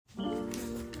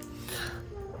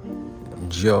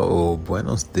Yo,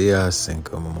 buenos dias and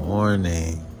good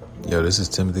morning. Yo, this is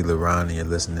Timothy Laron and you're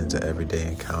listening to Everyday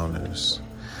Encounters.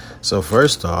 So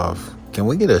first off, can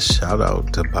we get a shout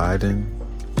out to Biden?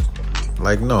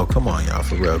 Like, no, come on, y'all,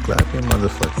 for real. Clap your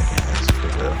motherfucking hands, for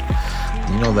real.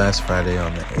 You know, last Friday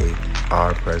on the 8th,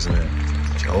 our president,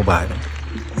 Joe Biden,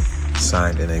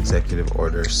 signed an executive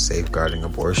order safeguarding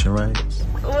abortion rights.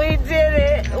 We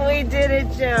did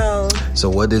it, Joe. So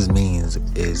what this means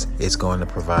is it's going to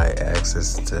provide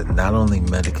access to not only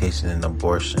medication and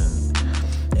abortion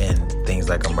and things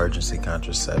like emergency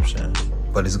contraception,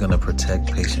 but it's going to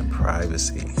protect patient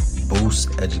privacy,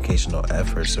 boost educational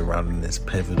efforts surrounding this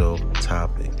pivotal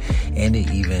topic, and it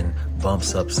even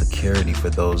bumps up security for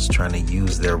those trying to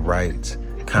use their rights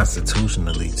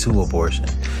constitutionally to abortion,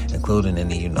 including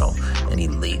any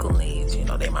legal needs,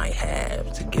 they might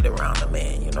have to get around a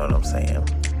man, you know what I'm saying?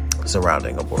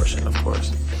 Surrounding abortion, of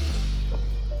course.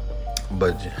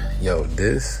 But, yo,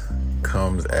 this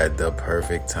comes at the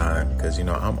perfect time because,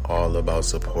 I'm all about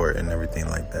support and everything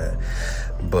like that.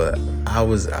 But I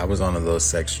was on a little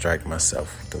sex strike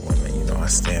myself with the women. I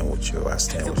stand with you.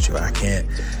 I can't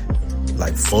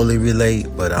fully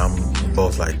relate, but I'm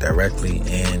both directly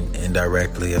and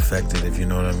indirectly affected, if you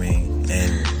know what I mean.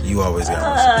 And you always got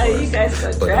my support. You guys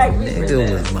go drag me for nigga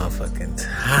this. was motherfucking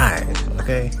tired,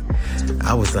 okay?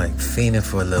 I was fiending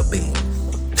for a little beat.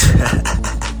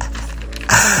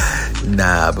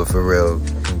 Nah, but for real,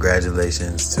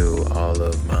 congratulations to all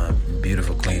of my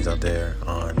beautiful queens out there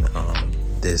on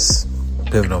this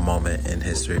pivotal moment in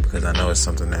history, because I know it's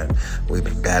something that we've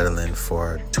been battling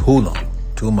for too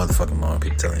motherfucking long.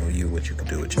 People telling you what you can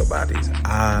do with your bodies.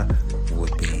 I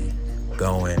would be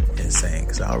going insane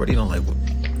because I already don't like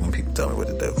when people tell me what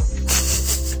to do.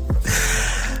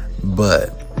 But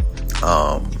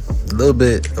a little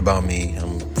bit about me.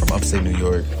 I'm from upstate New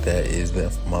York. That is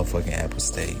the motherfucking Apple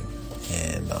State.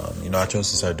 And, I chose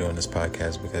to start doing this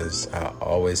podcast because I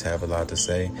always have a lot to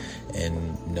say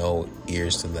and no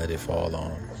ears to let it fall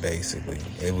on, basically.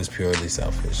 It was purely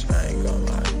selfish, I ain't gonna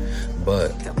lie.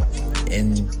 But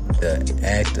in the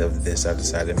act of this, I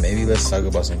decided maybe let's talk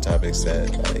about some topics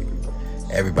that,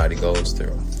 everybody goes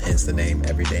through. Hence the name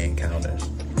Everyday Encounters.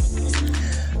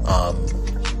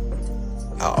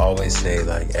 I always say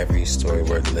every story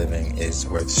worth living is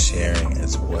worth sharing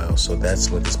as well. So that's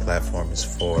what this platform is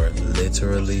for.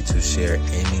 Literally to share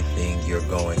anything you're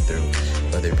going through,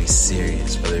 whether it be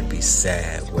serious, whether it be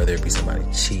sad, whether it be somebody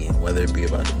cheating, whether it be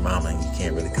about your mama and you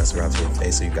can't really cuss her out to her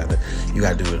face, so you gotta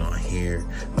do it on here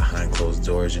behind closed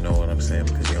doors. You know what I'm saying?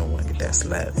 Because you don't want to get that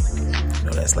slap.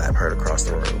 That slap heard across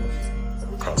the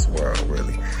world,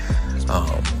 really.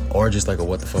 Or just a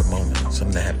what the fuck moment,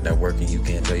 something that happened at work and you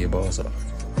can't tell your boss off.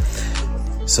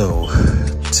 So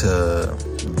to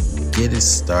get it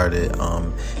started,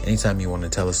 anytime you want to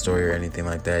tell a story or anything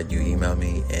like that, you email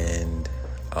me and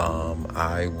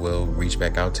I will reach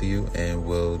back out to you and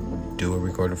we'll do a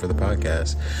recording for the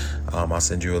podcast. I'll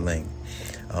send you a link.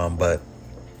 But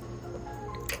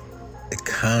the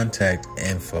contact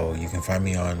info, you can find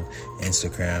me on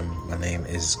Instagram. My name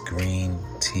is Green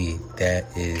T. That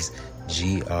is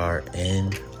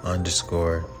GRN_TI.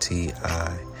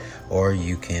 Or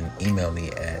you can email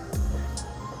me at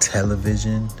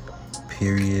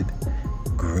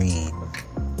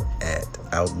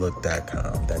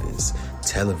television_green@outlook.com. That is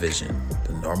television,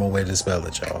 the normal way to spell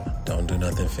it, y'all. Don't do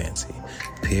nothing fancy.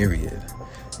 Green,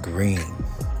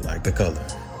 like the color,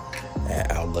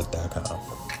 @outlook.com.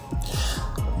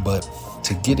 But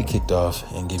to get it kicked off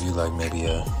and give you maybe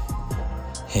a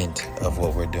hint of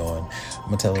what we're doing, I'm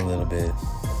gonna tell a little bit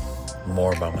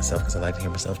more about myself because I like to hear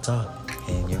myself talk.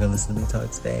 And you're gonna listen to me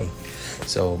talk today.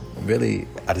 So really,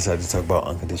 I decided to talk about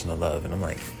unconditional love, and I'm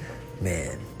like,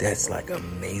 man, that's an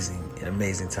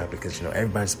amazing topic because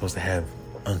everybody's supposed to have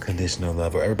unconditional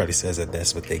love, or everybody says that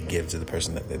that's what they give to the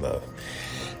person that they love.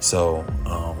 So,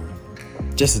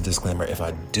 just a disclaimer: if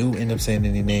I do end up saying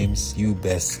any names, you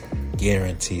best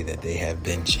guarantee that they have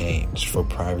been changed for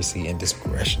privacy and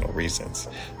discretional reasons.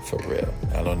 For real,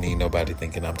 I don't need nobody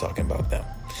thinking I'm talking about them.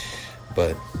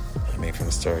 But from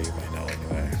the story, you might know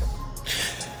anyway.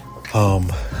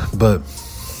 But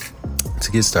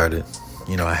to get started,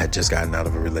 I had just gotten out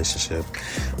of a relationship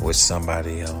with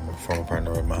somebody, former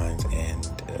partner of mine, and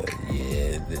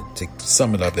to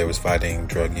sum it up, there was fighting,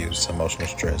 drug use, emotional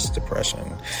stress,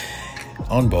 depression.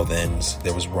 On both ends,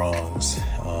 there was wrongs,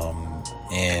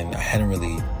 and I hadn't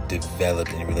really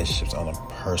developed any relationships on a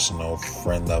personal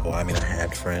friend level. I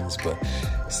had friends, but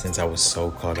since I was so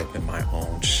caught up in my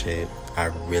own shit, I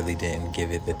really didn't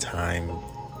give it the time,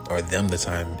 or them the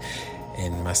time,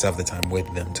 and myself the time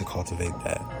with them to cultivate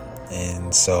that.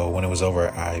 And so when it was over,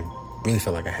 I really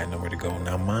felt like I had nowhere to go.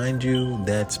 Now, mind you,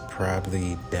 that's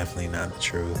definitely not the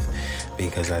truth,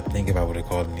 because I think if I would have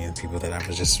called any of the people that I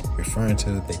was just referring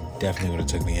to, they definitely would have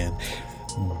took me in.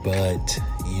 But,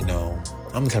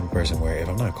 I'm the type of person where if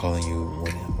I'm not calling you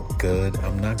when I'm good,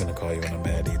 I'm not going to call you when I'm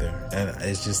bad either. And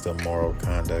it's just a moral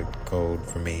conduct code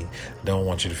for me. I don't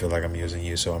want you to feel like I'm using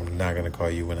you, so I'm not going to call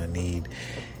you when I need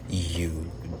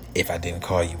you if I didn't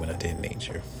call you when I didn't need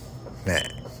you. Nah.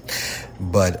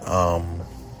 But,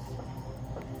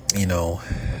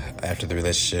 after the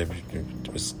relationship,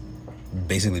 it was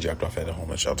basically dropped off at a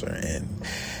homeless shelter. And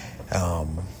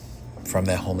from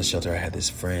that homeless shelter, I had this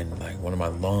friend, like one of my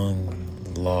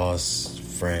long lost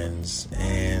friends.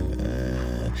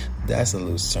 And that's a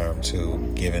loose term,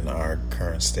 too, given our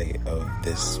current state of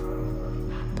this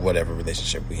whatever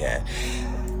relationship we had.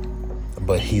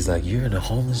 But he's like, you're in a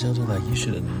homeless shelter? Like, you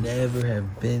should have never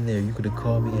have been there. You could have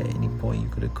called me at any point. You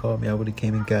could have called me. I would have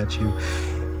came and got you.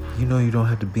 You don't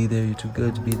have to be there. You're too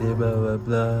good to be there, blah, blah,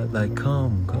 blah. Like,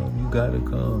 come. You gotta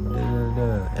come. Da, da,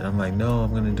 da. And I'm like, no,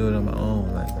 I'm gonna do it on my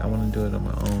own. Like, I want to do it on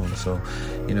my own. So,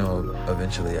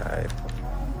 eventually I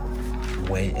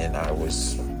went and I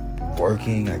was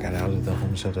working. I got out of the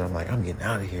homeless shelter. I'm like, I'm getting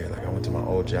out of here. Like, I went to my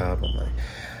old job. I'm like,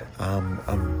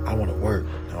 I want to work.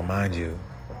 Now, mind you,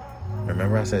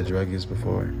 remember I said drug use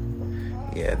before?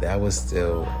 Yeah, that was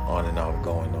still on and off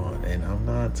going on. And I'm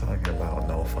not talking about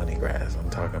no funny grass. I'm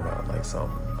talking about like some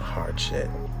hard shit.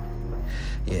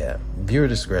 Yeah, viewer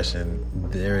discretion.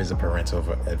 There is a parental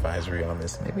advisory on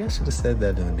this. Maybe I should have said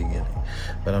that in the beginning,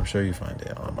 but I'm sure you find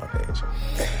it on my page.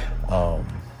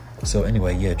 So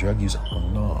anyway, yeah, drug use on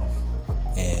and off.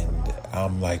 And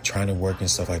I'm like trying to work and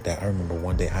stuff like that. I remember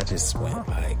one day I just went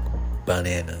like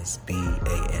bananas,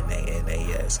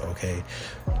 BANANAS, okay?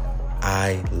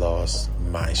 I lost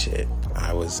my shit.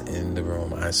 I was in the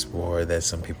room. I swore that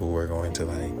some people were going to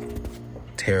like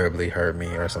terribly hurt me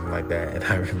or something like that. And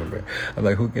I remember, I'm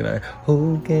like, who can I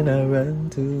run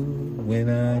to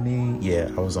when I need? Yeah,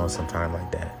 I was on some time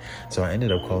like that. So I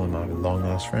ended up calling my long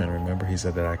lost friend. Remember, he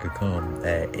said that I could come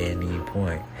at any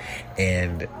point.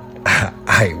 And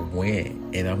I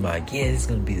went, and I'm like, yeah, this is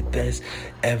going to be the best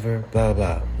ever, blah,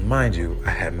 blah. Mind you,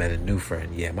 I had met a new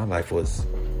friend. Yeah, my life was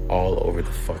all over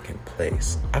the fucking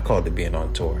place. I called it being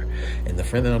on tour. And the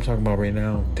friend that I'm talking about right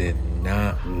now did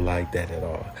not like that at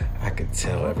all. I could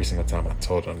tell every single time I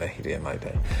told him that he didn't like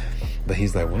that. But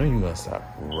he's like, when are you going to stop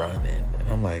running? And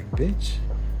I'm like, bitch,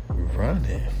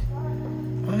 running?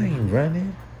 I ain't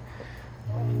running.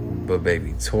 But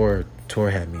baby, tour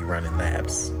had me running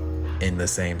laps in the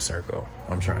same circle.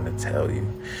 I'm trying to tell you.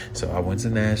 So I went to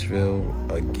Nashville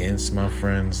against my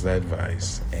friend's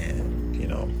advice, and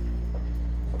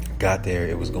got there.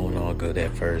 It was going all good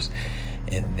at first,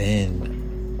 and then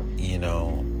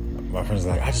my friend's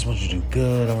like, I just want you to do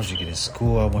good. I want you to get in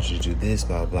school. I want you to do this,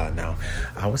 blah, blah. Now,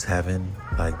 I was having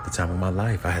like the time of my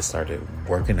life. I had started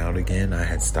working out again. I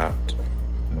had stopped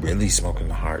really smoking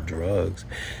the hard drugs,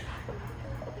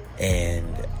 and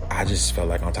I just felt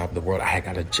like on top of the world. I had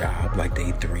got a job like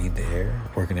day 3 there,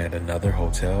 working at another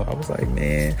hotel. I was like,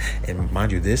 man, and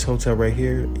mind you, this hotel right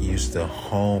here used to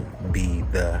be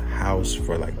the house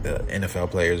for like the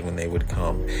NFL players when they would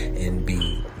come and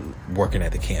be working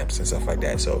at the camps and stuff like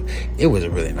that. So it was a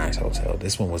really nice hotel.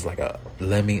 This one was like a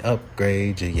let me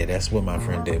upgrade. Yeah, that's what my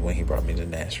friend did when he brought me to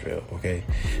Nashville. Okay,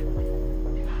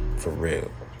 for real.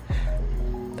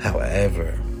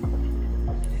 However,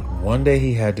 one day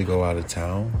he had to go out of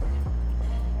town,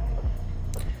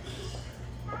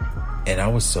 and I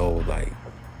was so like,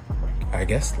 I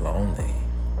guess lonely.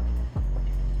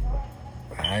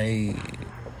 I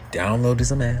downloaded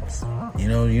some apps. You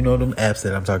know them apps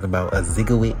that I'm talking about. A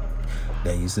Zigawit,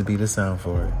 that used to be the sound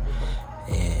for it.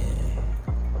 And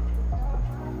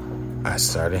I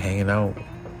started hanging out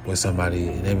with somebody,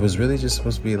 and it was really just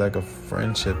supposed to be like a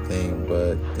friendship thing,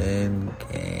 but then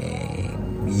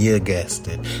came, you guessed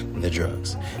it, the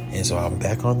drugs. And so I'm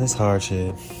back on this hard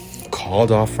shit,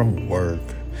 called off from work,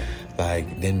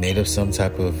 like then made up some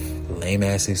type of lame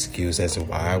ass excuse as to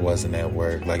why I wasn't at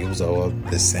work. Like it was all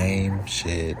the same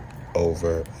shit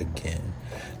over again.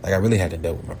 Like I really hadn't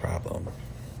dealt with my problem.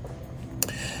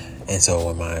 And so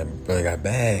when my brother got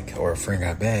back, or a friend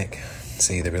got back,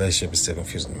 see, the relationship is still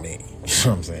confusing to me. You know what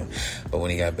I'm saying? But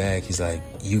when he got back, he's like,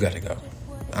 you gotta go.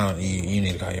 You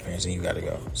need to call your parents and you gotta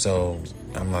go. So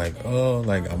I'm like, oh,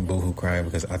 like I'm boohoo crying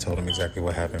because I told him exactly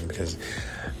what happened, because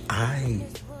I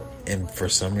am for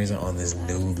some reason on this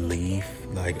new leaf,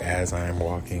 like as I'm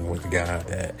walking with God,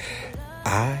 that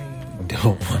I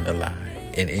don't want to lie,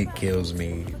 and it kills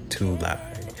me to lie.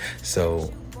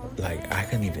 So like, I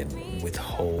couldn't even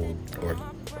withhold or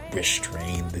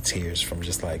restrain the tears from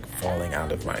just like falling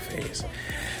out of my face.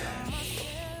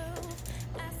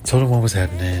 Told him what was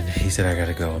happening. He said I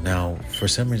gotta go. Now, for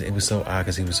some reason, it was so odd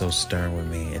because he was so stern with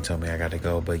me and told me I gotta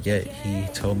go. But yet, he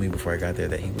told me before I got there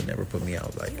that he would never put me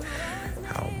out like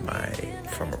how my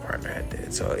former partner had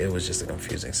did. So it was just a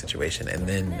confusing situation. And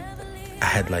then I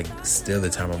had like still the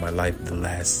time of my life the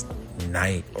last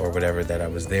night or whatever that I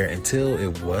was there until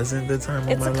it wasn't the time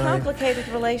of my life. It's a complicated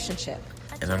relationship.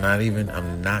 And I'm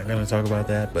not going to talk about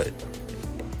that, but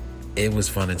it was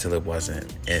fun until it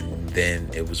wasn't. And then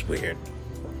it was weird.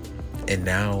 And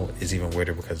now it's even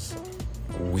weirder because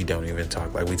we don't even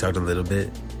talk. Like, we talked a little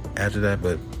bit after that,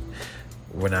 but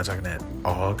we're not talking at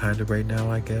all kind of right now,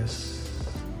 I guess.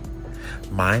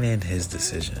 Mine and his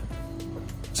decision.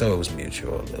 So it was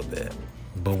mutual a little bit.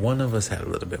 But one of us had a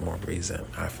little bit more reason,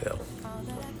 I feel.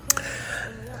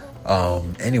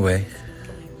 Anyway,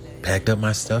 packed up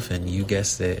my stuff and you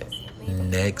guessed it,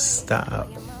 next stop,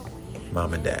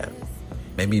 mom and dad.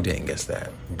 Maybe you didn't guess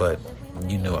that, but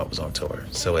you knew I was on tour,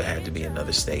 so it had to be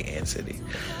another state and city.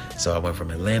 So I went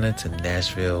from Atlanta to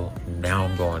Nashville. Now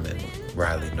I'm going to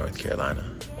Raleigh, North Carolina.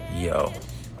 Yo.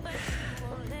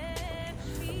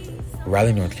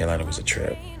 Raleigh, North Carolina was a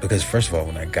trip. Because first of all,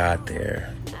 when I got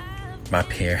there, my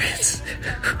parents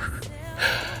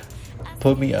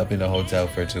put me up in a hotel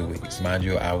for 2 weeks. Mind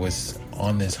you, I was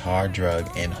on this hard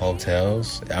drug, and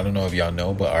hotels, I don't know if y'all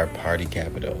know, but are party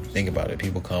capital. Think about it.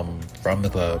 People come from the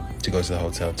club to go to the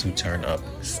hotel to turn up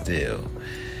still.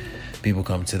 People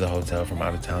come to the hotel from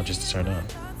out of town just to turn up.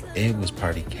 It was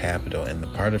party capital. And the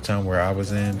part of town where I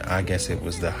was in, I guess it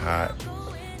was the hot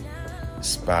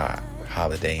spot,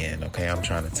 Holiday Inn. Okay, I'm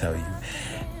trying to tell you.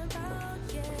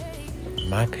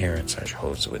 My parents are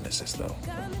Jehovah's Witnesses, though.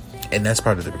 And that's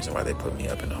part of the reason why they put me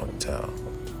up in a hotel.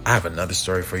 I have another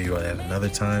story for you at another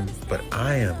time, but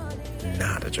I am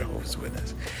not a Jehovah's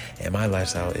Witness. And my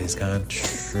lifestyle is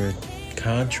contrary.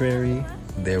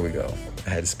 There we go. I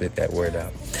had to spit that word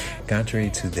out. Contrary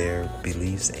to their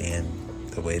beliefs and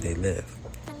the way they live.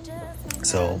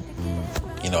 So,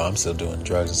 I'm still doing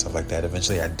drugs and stuff like that.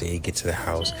 Eventually, I did get to the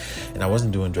house, and I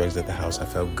wasn't doing drugs at the house. I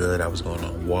felt good. I was going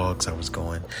on walks. I was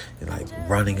going,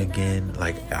 running again.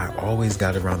 Like, I always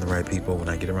got around the right people. When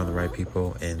I get around the right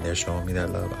people and they're showing me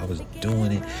that love, I was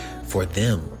doing it for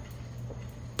them.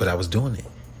 But I was doing it.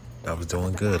 I was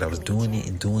doing good. I was doing it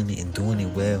and doing it and doing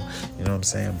it well. You know what I'm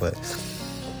saying? But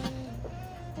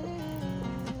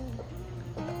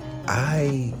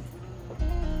I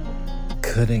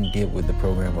couldn't get with the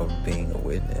program of being a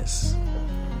witness.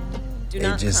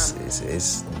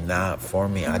 It's not for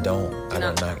me. I don't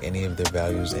knock any of their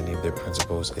values, any of their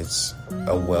principles. It's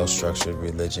a well-structured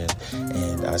religion,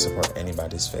 and I support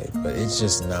anybody's faith, but it's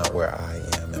just not where I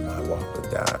am in my walk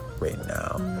with God right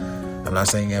now. I'm not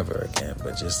saying ever again,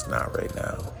 but just not right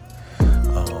now.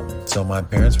 So my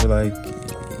parents were like,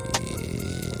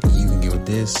 you can get with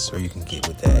this or you can get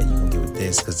with that. You can get with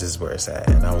this because this is where it's at.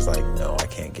 And I was like, no, I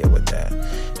can't get with that.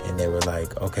 And they were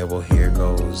like, okay, well, here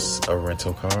goes a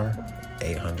rental car,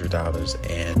 $800,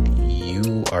 and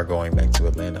you are going back to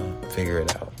Atlanta. Figure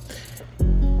it out.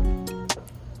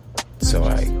 So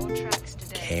I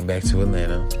came back to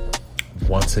Atlanta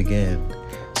once again,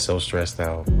 so stressed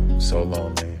out, so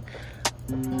lonely.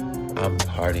 I'm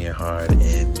partying hard,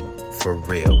 and for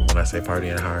real, when I say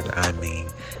partying hard, I mean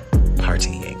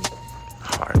partying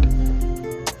hard.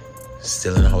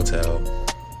 Still in a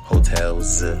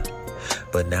hotels,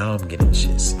 but now I'm getting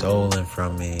shit stolen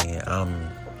from me. I'm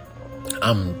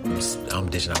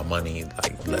dishing out money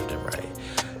like left and right.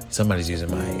 Somebody's using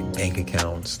my bank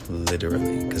accounts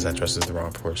literally because I trusted the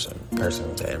wrong person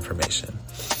with that information,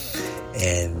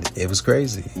 and it was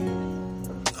crazy.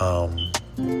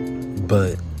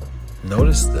 But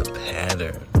notice the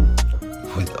pattern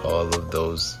with all of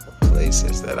those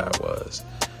places that I was.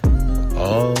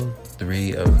 All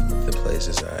three of the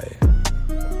places I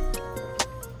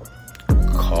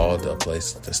called a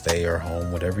place to stay or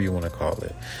home, whatever you want to call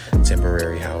it,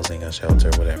 temporary housing, a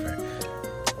shelter, whatever,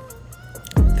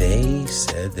 they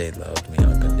said they loved me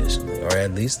unconditionally, or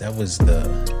at least that was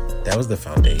the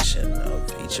foundation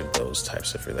of each of those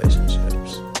types of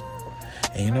relationships.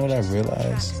 And you know what I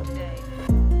realized?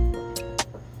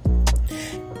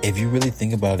 If you really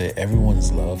think about it,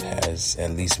 everyone's love has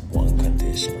at least one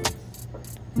condition.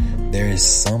 There is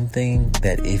something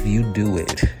that if you do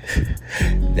it,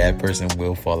 that person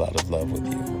will fall out of love with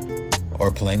you,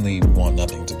 or plainly want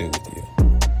nothing to do with you.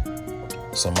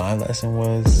 So my lesson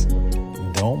was,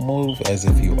 don't move as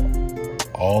if you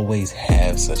always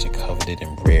have such a coveted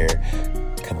and rare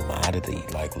commodity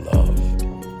like love.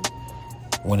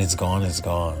 When it's gone, it's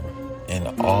gone. And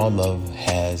all love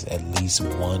has at least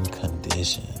one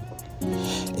condition.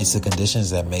 It's the conditions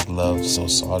that make love so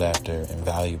sought after and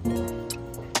valuable.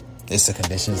 It's the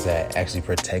conditions that actually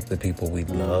protect the people we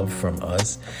love from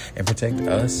us and protect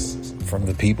us from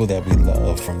the people that we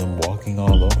love, from them walking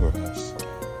all over us.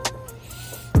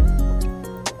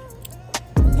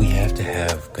 We have to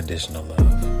have conditional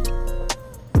love.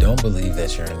 Don't believe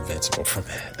that you're invincible from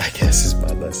that, I guess is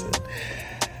my lesson.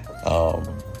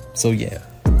 So yeah,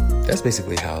 that's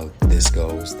basically how this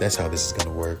goes. That's how this is going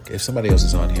to work. If somebody else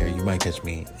is on here, you might catch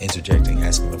me interjecting,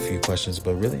 asking a few questions,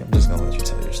 but really I'm just going to let you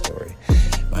tell your story.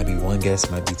 Might be one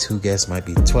guest, might be two guests, might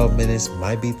be 12 minutes,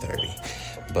 might be 30.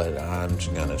 But I'm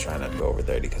just going to try not to go over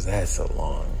 30 because that's a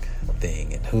long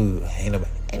thing. And ain't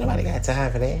nobody got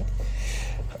time for that.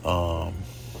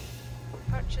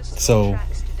 So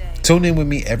tune in with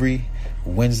me every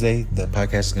Wednesday. The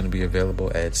podcast is going to be available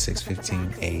at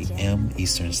 6:15 a.m.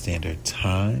 Eastern Standard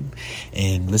Time.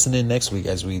 And listen in next week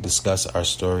as we discuss our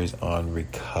stories on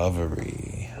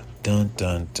recovery. Dun,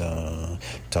 dun, dun.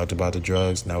 Talked about the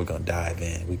drugs. Now we're going to dive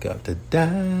in. We got to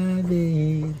dive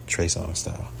in. Trey Songz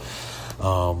style.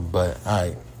 But, all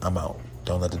right, I'm out.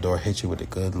 Don't let the door hit you with the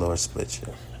good Lord split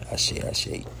you. Ashe,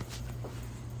 ashe.